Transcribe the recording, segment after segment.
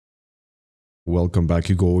Welcome back,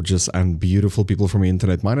 you gorgeous and beautiful people from the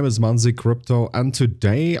internet. My name is Manzi Crypto, and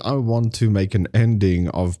today I want to make an ending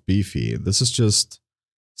of BEEFY. This is just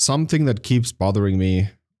something that keeps bothering me.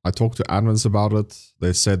 I talked to admins about it.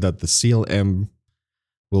 They said that the CLM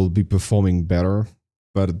will be performing better,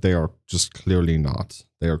 but they are just clearly not.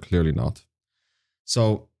 They are clearly not.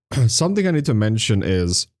 So something I need to mention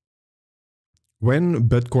is when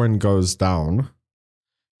Bitcoin goes down,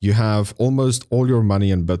 you have almost all your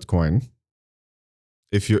money in Bitcoin.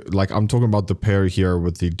 If you like, I'm talking about the pair here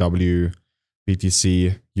with the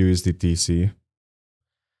WBTC, USDTC.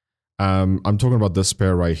 I'm talking about this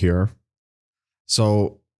pair right here.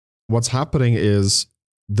 So what's happening is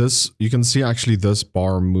this, you can see actually this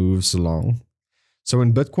bar moves along. So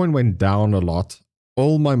when Bitcoin went down a lot,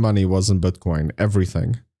 all my money was in Bitcoin,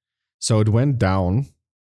 everything. So it went down.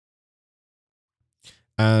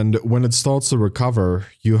 And when it starts to recover,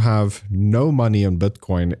 you have no money in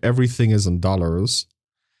Bitcoin. Everything is in dollars.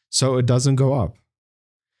 So it doesn't go up.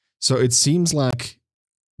 So it seems like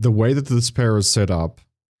the way that this pair is set up,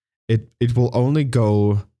 it will only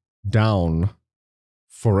go down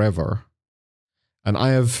forever. And I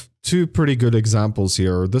have two pretty good examples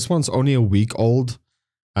here. This one's only a week old.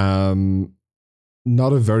 Not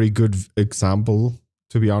a very good example,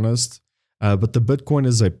 to be honest. But the Bitcoin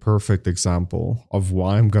is a perfect example of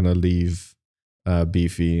why I'm going to leave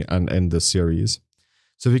BEEFY and end this series.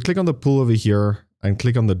 So if you click on the pool over here and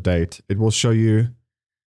click on the date, it will show you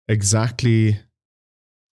exactly,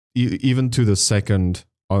 even to the second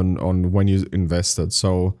on when you invested.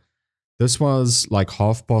 So this was like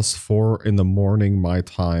 4:30 in the morning my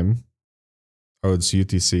time. Oh, it's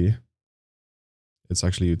UTC. It's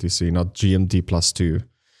actually UTC, not GMT +2.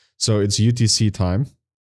 So it's UTC time,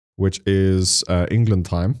 which is England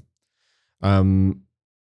time.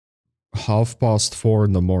 4:30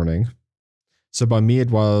 in the morning. So by me, it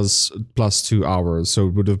was +2 hours. So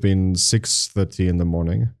it would have been 6:30 in the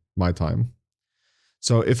morning, my time.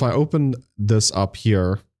 So if I open this up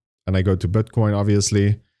here and I go to Bitcoin,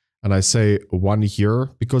 obviously, and I say 1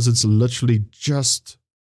 year, because it's literally just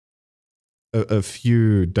a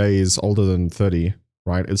few days older than 30,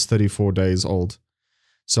 right? It's 34 days old.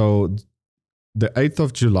 So the 8th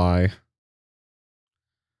of July,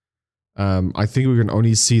 I think we can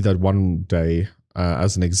only see that one day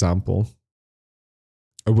as an example,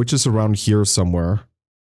 which is around here somewhere.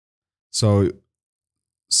 So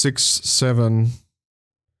 6, 7,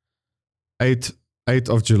 8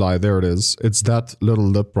 of July, there it is. It's that little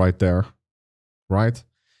lip right there, right?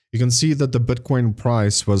 You can see that the Bitcoin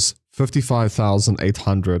price was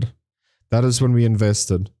 55,800. That is when we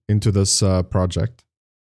invested into this project.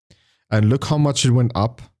 And look how much it went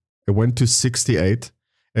up. It went to 68.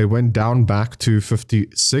 It went down back to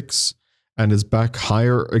 56 and is back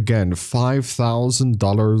higher again,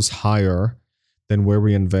 $5,000 higher than where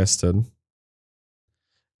we invested.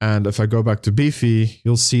 And if I go back to BEEFY,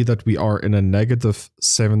 you'll see that we are in a negative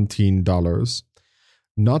 $17.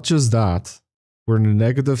 Not just that, we're in a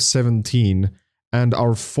negative 17, and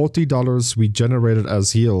our $40 we generated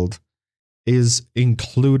as yield is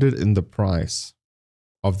included in the price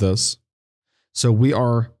of this. So we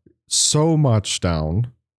are so much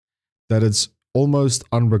down that it's almost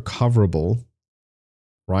unrecoverable,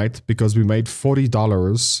 right? Because we made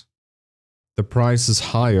 $40, the price is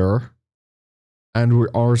higher, and we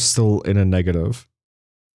are still in a negative.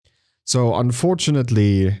 So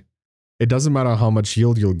unfortunately, it doesn't matter how much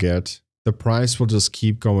yield you'll get, the price will just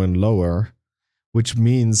keep going lower, which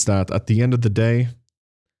means that at the end of the day,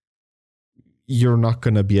 you're not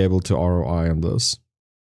going to be able to ROI on this.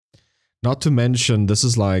 Not to mention, this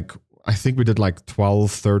is like, I think we did like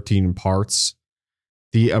 12, 13 parts.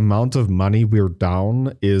 The amount of money we're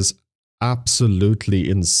down is absolutely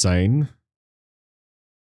insane,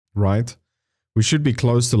 right? We should be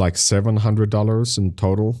close to like $700 in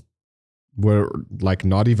total. We're like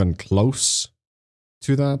not even close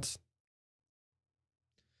to that.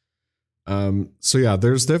 So yeah,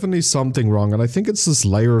 there's definitely something wrong. And I think it's this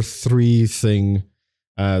layer 3 thing.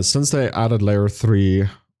 Since they added layer 3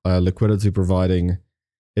 liquidity providing,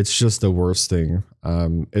 it's just the worst thing.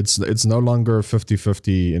 It's no longer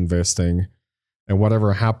 50-50 investing, and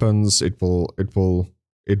whatever happens, it won't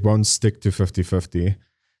stick to 50-50.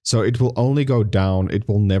 So it will only go down. It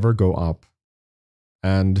will never go up.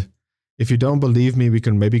 And if you don't believe me, we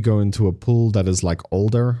can maybe go into a pool that is like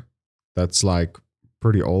older. That's like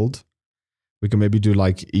pretty old. We can maybe do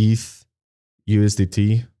like ETH,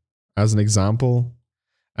 USDT as an example.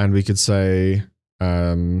 And we could say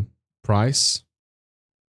price.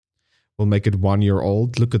 We'll make it 1 year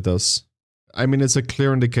old. Look at this. I mean, it's a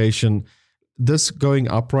clear indication. This going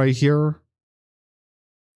up right here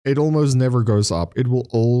It almost never goes up. It will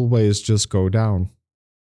always just go down.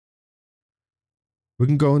 We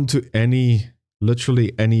can go into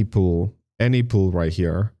literally any pool right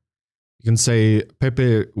here. You can say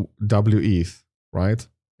Pepe W ETH, right?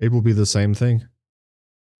 It will be the same thing.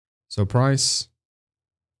 So price,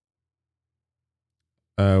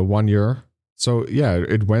 1 year. So yeah,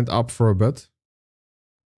 it went up for a bit.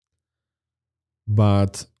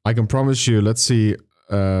 But I can promise you, let's see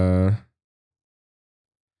over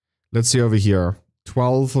here,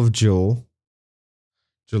 12th of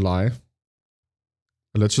July.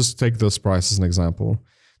 Let's just take this price as an example.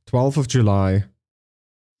 12th of July,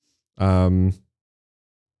 Pepe.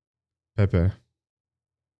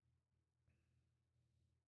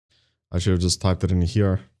 I should have just typed it in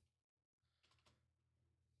here.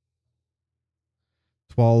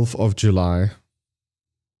 12th of July.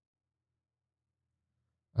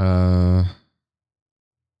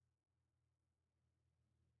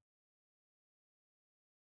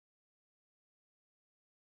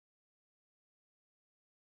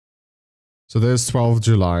 So there's 12th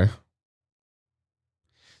July.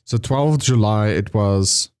 So 12th July, it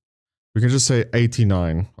was, we can just say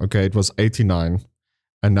 89. Okay, it was 89.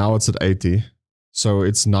 And now it's at 80. So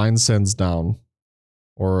it's 9 cents down.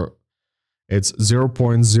 Or it's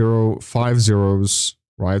 0.050 zeros,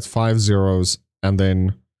 right? 5 zeros and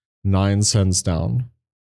then 9 cents down.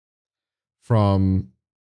 From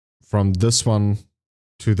this one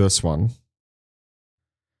to this one.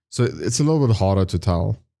 So it's a little bit harder to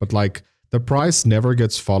tell. But like, the price never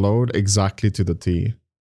gets followed exactly to the T.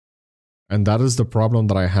 And that is the problem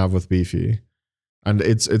that I have with BEEFY. And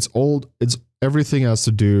it's everything has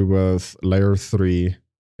to do with layer 3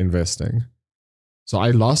 investing. So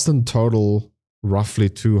I lost in total roughly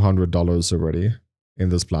 $200 already in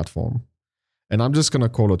this platform. And I'm just going to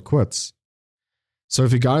call it quits. So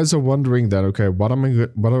if you guys are wondering that, okay, what am I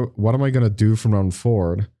going to do from now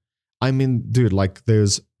forward? I mean, dude, like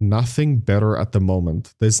there's nothing better at the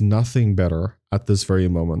moment. There's nothing better at this very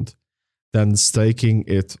moment than staking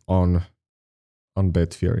it on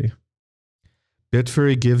Bitfury.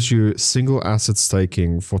 Bitfury gives you single asset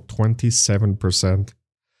staking for 27%.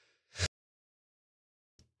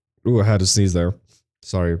 Ooh, I had to sneeze there.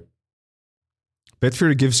 Sorry.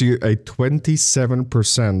 Bitfury gives you a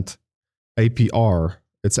 27% APR.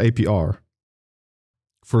 It's APR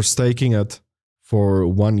for staking it for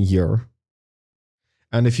 1 year.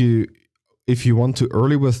 And if you want to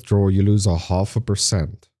early withdraw, you lose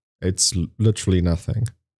 0.5%. It's literally nothing.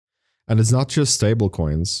 And it's not just stable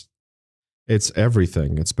coins. It's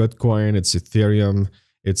everything. It's Bitcoin, it's Ethereum,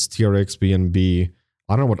 it's TRX, BNB.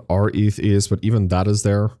 I don't know what RETH is, but even that is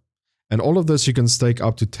there. And all of this you can stake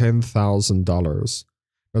up to $10,000.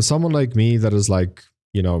 Now, someone like me that is like,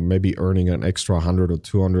 you know, maybe earning an extra 100 or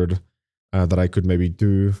 200 that I could maybe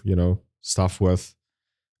do, you know, stuff with.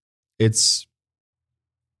 It's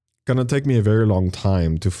gonna take me a very long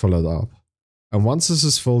time to fill it up. And once this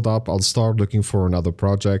is filled up, I'll start looking for another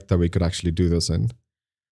project that we could actually do this in.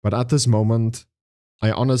 But at this moment,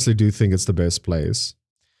 I honestly do think it's the best place.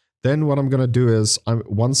 Then what I'm going to do is,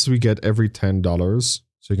 once we get every $10,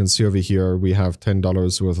 so you can see over here, we have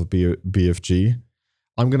 $10 worth of BFG.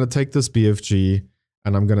 I'm going to take this BFG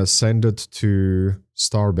and I'm going to send it to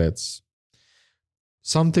Starbits.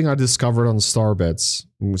 Something I discovered on Starbits.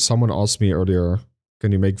 Someone asked me earlier,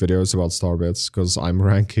 can you make videos about Starbits? Because I'm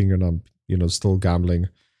ranking and I'm, you know, still gambling.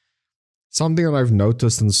 Something that I've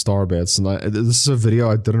noticed in Starbits, and this is a video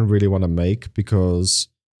I didn't really want to make because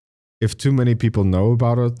if too many people know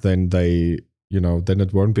about it, then then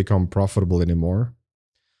it won't become profitable anymore.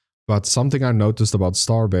 But something I noticed about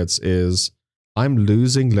Starbits is I'm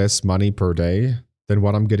losing less money per day than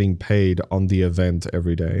what I'm getting paid on the event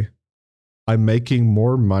every day. I'm making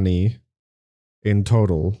more money in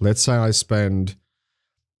total. Let's say I spend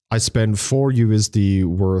 4 USD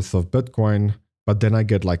worth of Bitcoin, but then I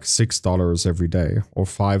get like $6 every day or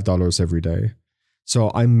 $5 every day. So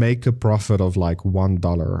I make a profit of like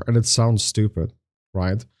 $1. And it sounds stupid,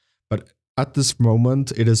 right? But at this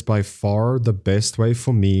moment, it is by far the best way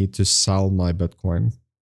for me to sell my Bitcoin.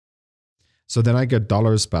 So then I get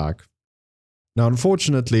dollars back. Now,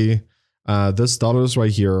 unfortunately, this dollars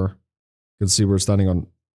right here, you can see we're standing on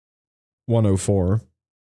 104.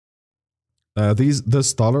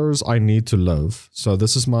 This dollars I need to live. So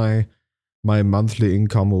this is my monthly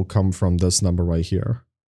income will come from this number right here.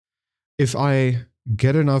 If I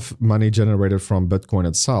get enough money generated from Bitcoin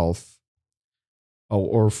itself,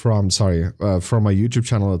 or from my YouTube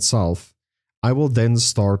channel itself, I will then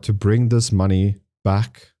start to bring this money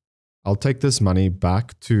back. I'll take this money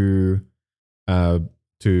back to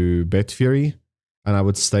Bitfury, and I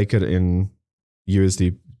would stake it in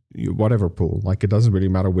whatever pool. Like, it doesn't really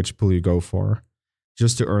matter which pool you go for,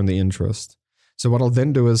 just to earn the interest. So what I'll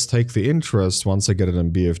then do is take the interest once I get it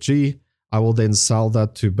in BFG. I will then sell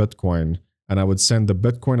that to Bitcoin, and I would send the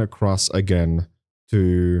Bitcoin across again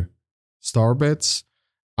to Starbits.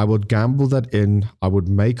 I would gamble that in. I would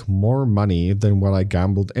make more money than what I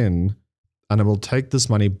gambled in, and I will take this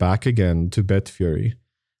money back again to BitFury.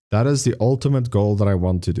 That is the ultimate goal that I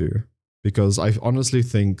want to do, because I honestly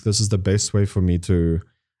think this is the best way for me to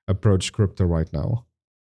approach crypto right now.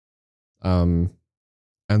 And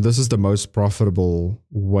this is the most profitable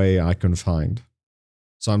way I can find.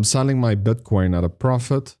 So I'm selling my Bitcoin at a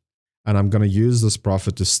profit, and I'm going to use this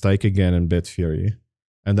profit to stake again in BitFury.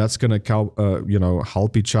 And that's going to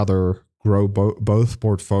help each other grow both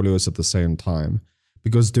portfolios at the same time.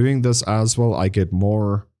 Because doing this as well, I get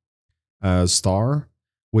more star,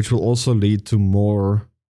 which will also lead to more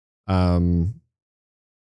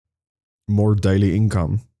daily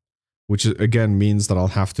income, which again means that I'll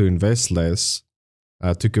have to invest less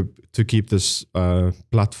to keep this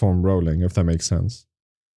platform rolling, if that makes sense.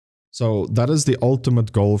 So that is the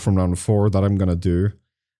ultimate goal from round 4 that I'm going to do.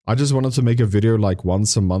 I just wanted to make a video like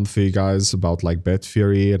once a month for you guys about like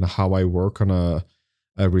BitFury and how I work on a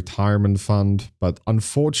retirement fund. But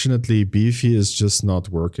unfortunately, BEEFY is just not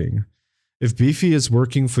working. If BEEFY is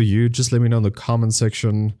working for you, just let me know in the comment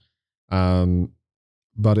section.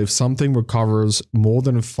 But if something recovers more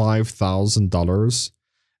than $5,000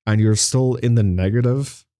 and you're still in the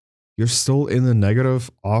negative,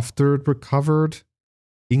 after it recovered,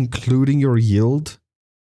 including your yield,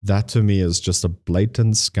 that to me is just a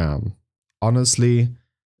blatant scam. Honestly,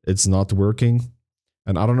 it's not working.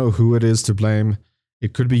 And I don't know who it is to blame.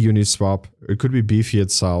 It could be Uniswap, it could be BEEFY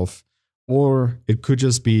itself, or it could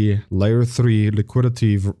just be layer 3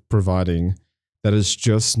 liquidity providing that is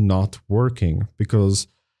just not working, because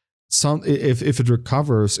if it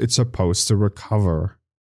recovers, it's supposed to recover.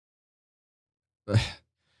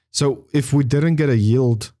 So if we didn't get a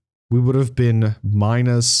yield, we would have been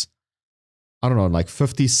minus, I don't know, like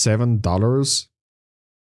 $57.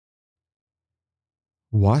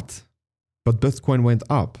 What? But Bitcoin went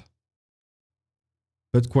up.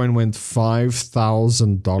 Bitcoin went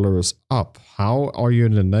 $5,000 up. How are you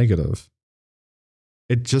in the negative?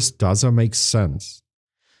 It just doesn't make sense.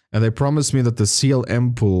 And they promised me that the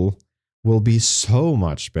CLM pool will be so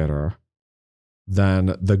much better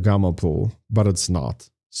than the Gamma pool, but it's not.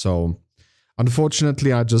 So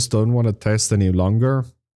unfortunately, I just don't want to test any longer.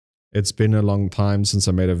 It's been a long time since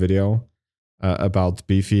I made a video about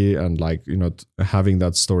BEEFY and having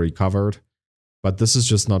that story covered, but this is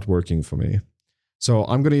just not working for me. So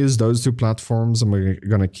I'm going to use those 2 platforms. I'm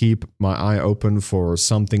going to keep my eye open for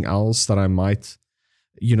something else that I might,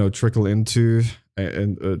 trickle into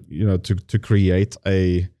and to create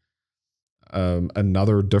a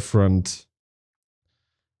another different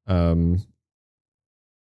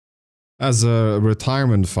as a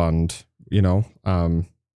retirement fund.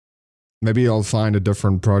 Maybe I'll find a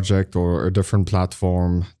different project or a different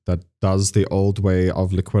platform that does the old way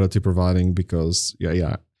of liquidity providing, because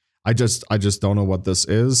I just don't know what this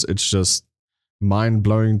is. It's just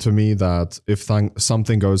mind-blowing to me that if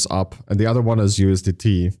something goes up, and the other one is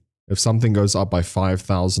USDT, if something goes up by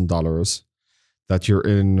 $5,000, that you're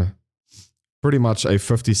in pretty much a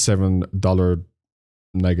 $57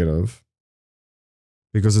 negative,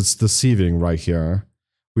 because it's deceiving right here.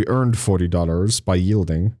 We earned $40 by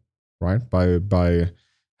yielding, right? By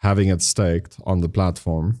having it staked on the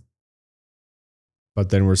platform, but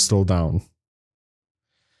then we're still down.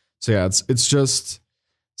 So yeah, it's just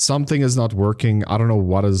something is not working. I don't know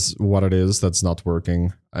what it is that's not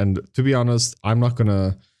working. And to be honest, I'm not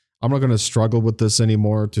gonna struggle with this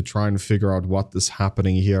anymore to try and figure out what is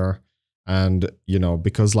happening here. And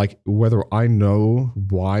because like whether I know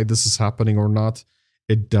why this is happening or not,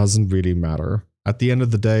 it doesn't really matter. At the end of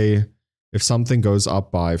the day, if something goes up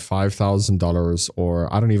by $5,000,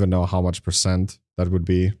 or I don't even know how much percent that would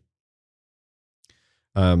be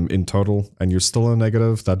in total, and you're still in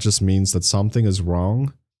negative, that just means that something is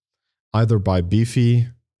wrong, either by BEEFY,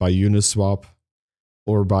 by Uniswap,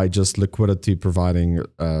 or by just liquidity providing,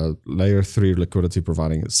 layer 3 liquidity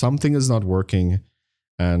providing. Something is not working,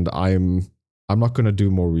 and I'm not going to do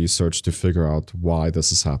more research to figure out why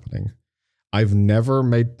this is happening. I've never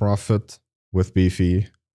made profit with BEEFY.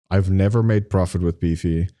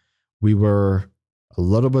 We were a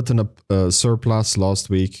little bit in a surplus last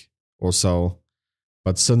week or so,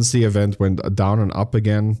 but since the event went down and up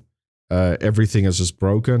again, everything is just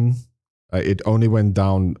broken. It only went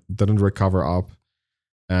down, didn't recover up,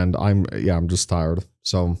 and I'm just tired.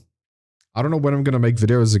 So I don't know when I'm gonna make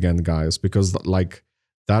videos again, guys, because like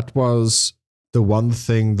that was the one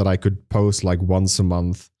thing that I could post like once a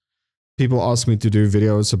month. People ask me to do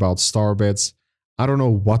videos about Starbits. I don't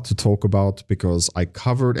know what to talk about because I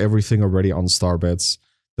covered everything already on Starbits.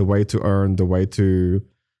 The way to earn, the way to,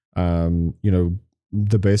 you know,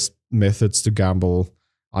 the best methods to gamble.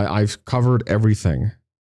 I've covered everything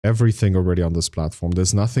already on this platform.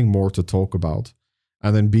 There's nothing more to talk about.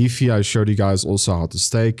 And then BEEFY, I showed you guys also how to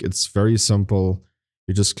stake. It's very simple.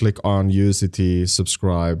 You just click on USDT,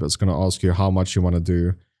 subscribe. It's going to ask you how much you want to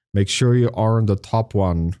do. Make sure you are in the top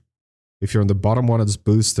one. If you're in the bottom one, it's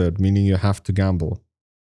boosted, meaning you have to gamble.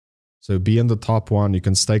 So be in the top one. You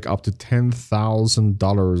can stake up to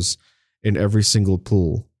 $10,000 in every single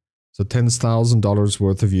pool. So $10,000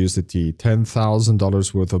 worth of USDT,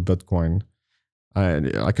 $10,000 worth of Bitcoin.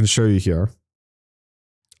 I can show you here.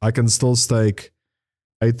 I can still stake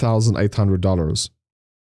 $8,800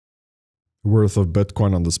 worth of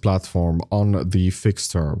Bitcoin on this platform on the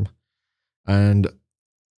fixed term. And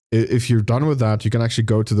if you're done with that, you can actually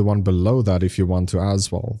go to the one below that if you want to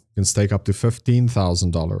as well. You can stake up to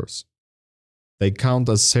 $15,000. They count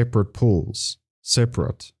as separate pools.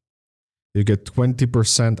 Separate. You get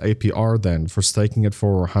 20% APR then for staking it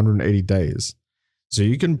for 180 days. So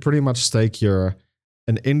you can pretty much stake here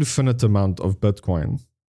an infinite amount of Bitcoin.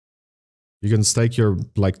 You can stake your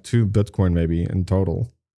like 2 Bitcoin maybe in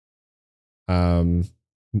total.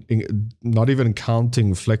 Not even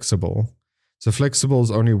counting flexible. So flexible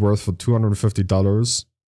is only worth for $250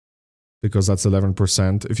 because that's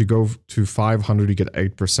 11%. If you go to 500, you get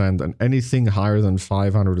 8%, and anything higher than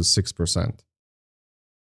 500 is 6%.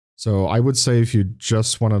 So I would say if you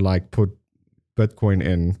just want to like put Bitcoin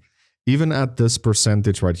in, even at this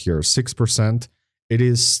percentage right here, 6%, it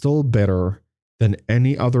is still better than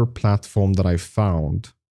any other platform that I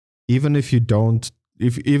found. Even if you don't,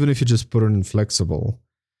 even if you just put it in flexible.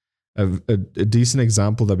 A decent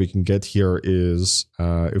example that we can get here is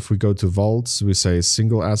if we go to vaults, we say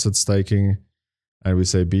single asset staking, and we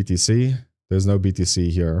say BTC. There's no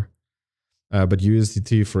BTC here. But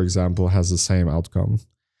USDT, for example, has the same outcome.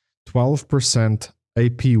 12%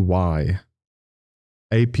 APY.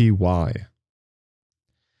 APY.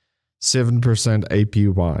 7%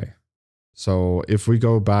 APY. So if we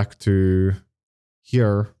go back to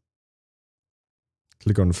here,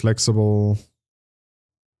 click on flexible.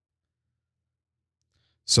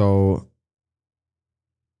 So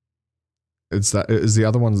is the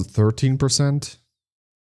other one 13%?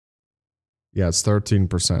 Yeah, it's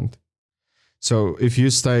 13%. So if you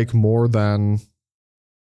stake more than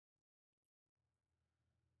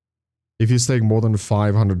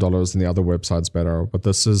 $500, then the other website's better. But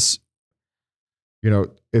this is, you know,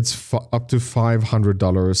 it's up to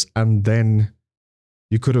 $500, and then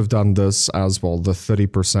you could have done this as well, the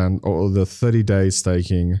 30% or the 30-day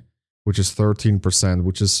staking, which is 13%,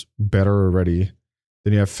 which is better already.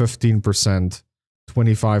 Then you have 15%,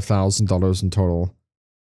 $25,000 in total.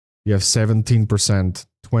 You have 17%,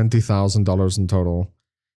 $20,000 in total.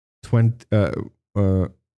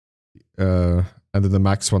 And then the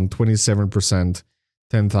max one, 27%,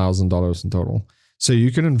 $10,000 in total. So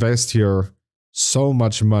you can invest here so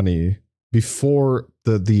much money before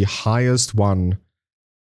the highest one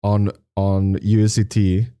on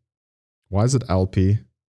USDT. Why is it LP?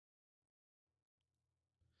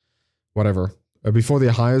 Whatever. Before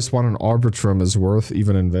the highest one on Arbitrum is worth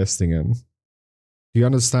even investing in. Do you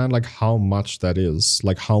understand like how much that is?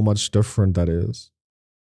 Like how much different that is?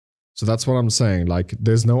 So that's what I'm saying. Like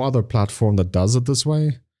there's no other platform that does it this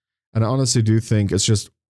way. And I honestly do think it's just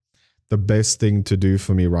the best thing to do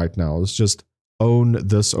for me right now is just own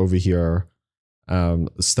this over here.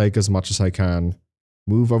 Stake as much as I can.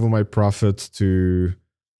 Move over my profit to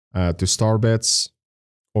Starbits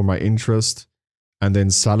or my interest, and then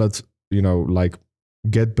sell it, you know, like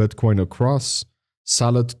get Bitcoin across,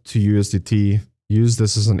 sell it to USDT, use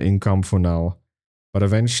this as an income for now. But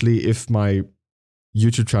eventually, if my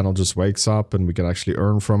YouTube channel just wakes up and we can actually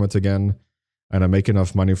earn from it again, and I make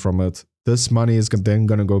enough money from it, this money is then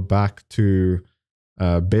going to go back to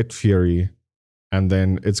BitFury, and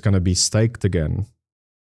then it's going to be staked again.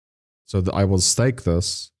 So I will stake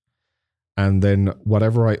this, and then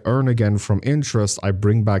whatever I earn again from interest, I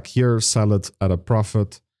bring back here, sell it at a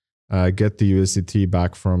profit, get the USDT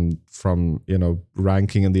back from you know,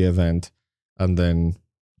 ranking in the event, and then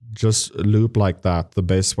just loop like that the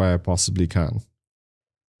best way I possibly can.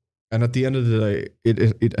 And at the end of the day,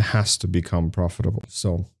 it has to become profitable.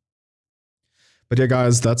 So, but yeah,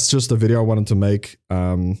 guys, that's just a video I wanted to make.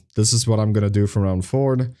 This is what I'm going to do from round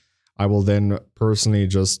forward. I will then personally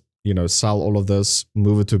just, you know, sell all of this,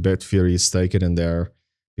 move it to BitFury, stake it in there,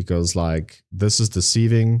 because like this is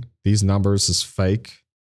deceiving. These numbers is fake.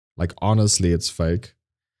 Like honestly, it's fake.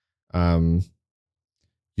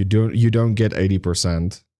 You don't get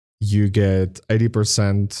 80%. You get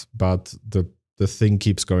 80%, but the thing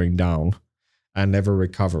keeps going down and never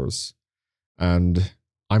recovers. And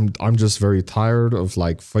I'm just very tired of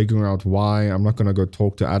like figuring out why. I'm not gonna go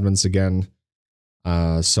talk to admins again.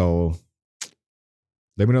 So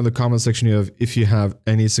let me know in the comment section if you have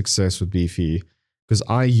any success with BEEFY, because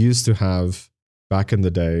I used to have back in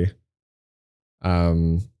the day,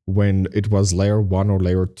 when it was layer 1 or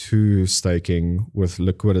layer 2 staking with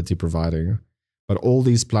liquidity providing. But all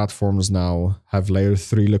these platforms now have layer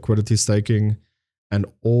 3 liquidity staking, and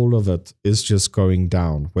all of it is just going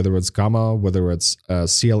down. Whether it's Gamma, whether it's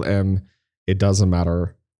CLM, it doesn't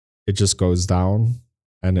matter. It just goes down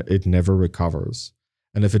and it never recovers.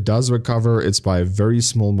 And if it does recover, it's by a very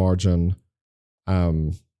small margin,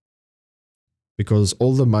 because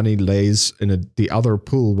all the money lays in the other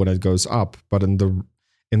pool when it goes up, but in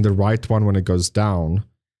the right one when it goes down,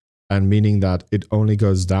 and meaning that it only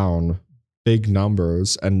goes down big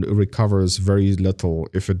numbers and recovers very little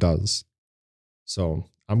if it does. So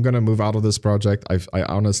I'm gonna move out of this project. I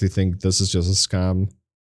honestly think this is just a scam.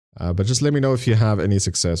 But just let me know if you have any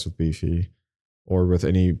success with BEEFY or with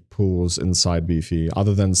any pools inside BEEFY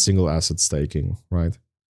other than single asset staking, right?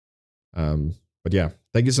 But yeah,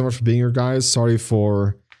 thank you so much for being here, guys. Sorry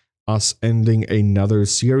for us ending another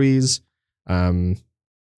series.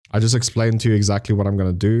 I just explained to you exactly what I'm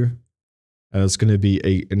going to do. And it's going to be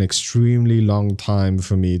an extremely long time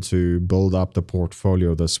for me to build up the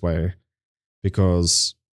portfolio this way.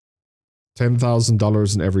 Because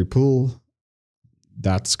 $10,000 in every pool,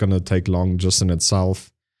 that's going to take long just in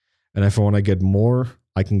itself. And if I want to get more,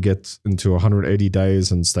 I can get into 180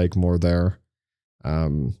 days and stake more there.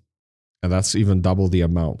 And that's even double the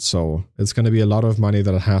amount. So it's going to be a lot of money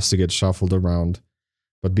that has to get shuffled around.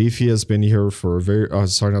 But BEEFY has been here for a very...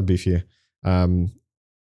 sorry, not BEEFY.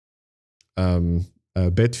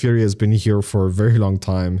 Bitfury has been here for a very long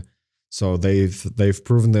time. So they've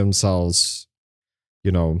proven themselves,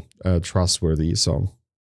 you know, trustworthy. So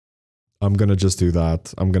I'm going to just do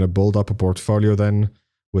that. I'm going to build up a portfolio then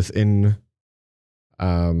within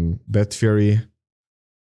Bitfury.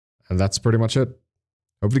 And that's pretty much it.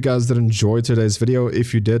 Hope you guys did enjoy today's video.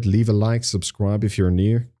 If you did, leave a like, subscribe if you're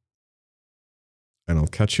new. And I'll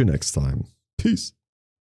catch you next time. Peace.